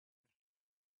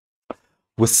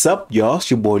What's up, y'all? It's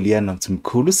your boy Leon. I'm Tim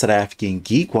Kulu, s.a.geek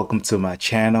geek. Welcome to my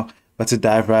channel. About to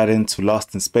dive right into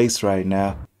Lost in Space right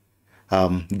now.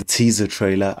 The teaser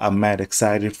trailer. I'm mad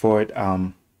excited for it.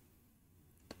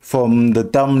 From the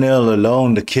thumbnail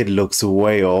alone, the kid looks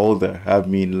way older. I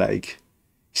mean, like,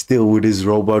 still with his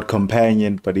robot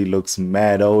companion, but he looks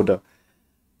mad older.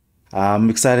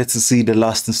 I'm excited to see the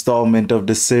last installment of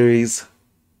the series.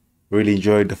 Really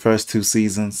enjoyed the first two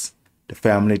seasons. The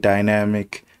family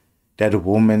dynamic. That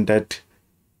woman that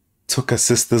took her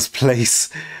sister's place,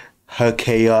 her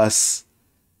chaos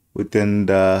within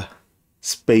the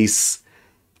space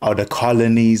or the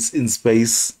colonies in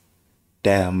space.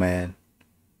 Damn, man.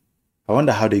 I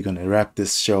wonder how they're gonna wrap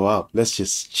this show up. Let's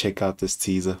just check out this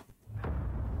teaser.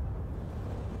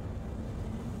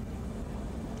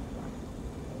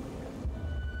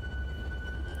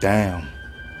 Damn.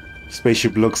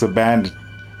 Spaceship looks abandoned.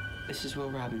 This is Will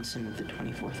Robinson of the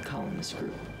 24th Colonist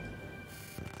Group.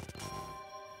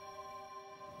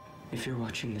 If you're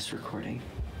watching this recording,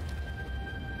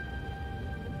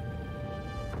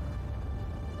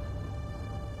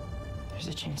 there's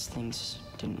a chance things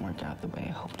didn't work out the way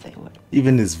I hoped they would.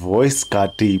 Even his voice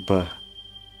got deeper.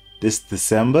 This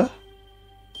December?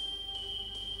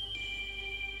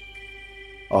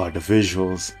 Oh, the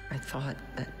visuals. I thought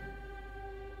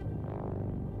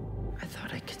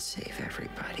I could save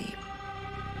everybody.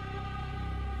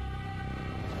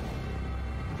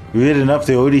 Weird enough,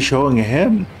 they're already showing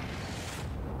him.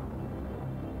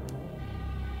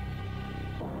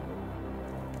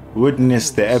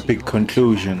 Witness the epic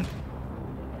conclusion.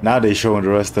 Now they're showing the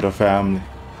rest of the family.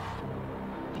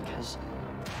 Because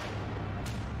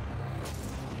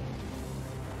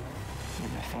you're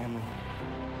my family.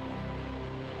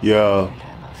 Yo. And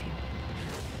I love you.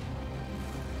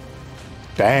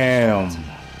 Damn.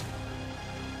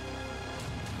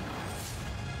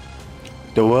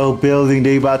 The world building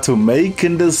they about to make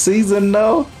in this season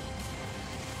though.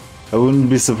 I wouldn't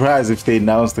be surprised if they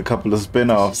announced a couple of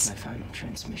spin-offs. This is my final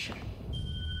transmission.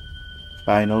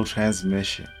 Final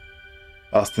transmission.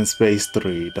 Lost in Space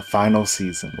 3, the final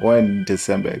season. When?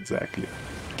 December exactly.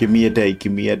 Give me a date,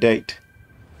 give me a date.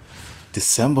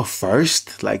 December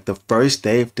 1st? Like the first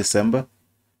day of December?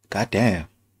 God damn.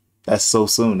 That's so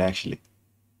soon actually.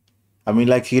 I mean,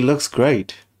 like, he looks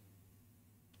great.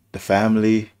 The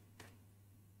family.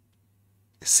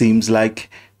 Seems like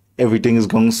everything is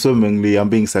going swimmingly. I'm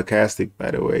being sarcastic,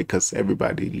 by the way, because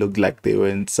everybody looked like they were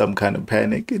in some kind of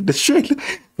panic in the trailer.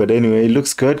 But anyway, it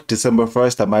looks good. December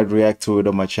 1st, I might react to it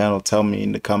on my channel. Tell me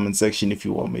in the comment section if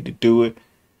you want me to do it.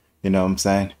 You know what I'm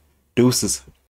saying? Deuces.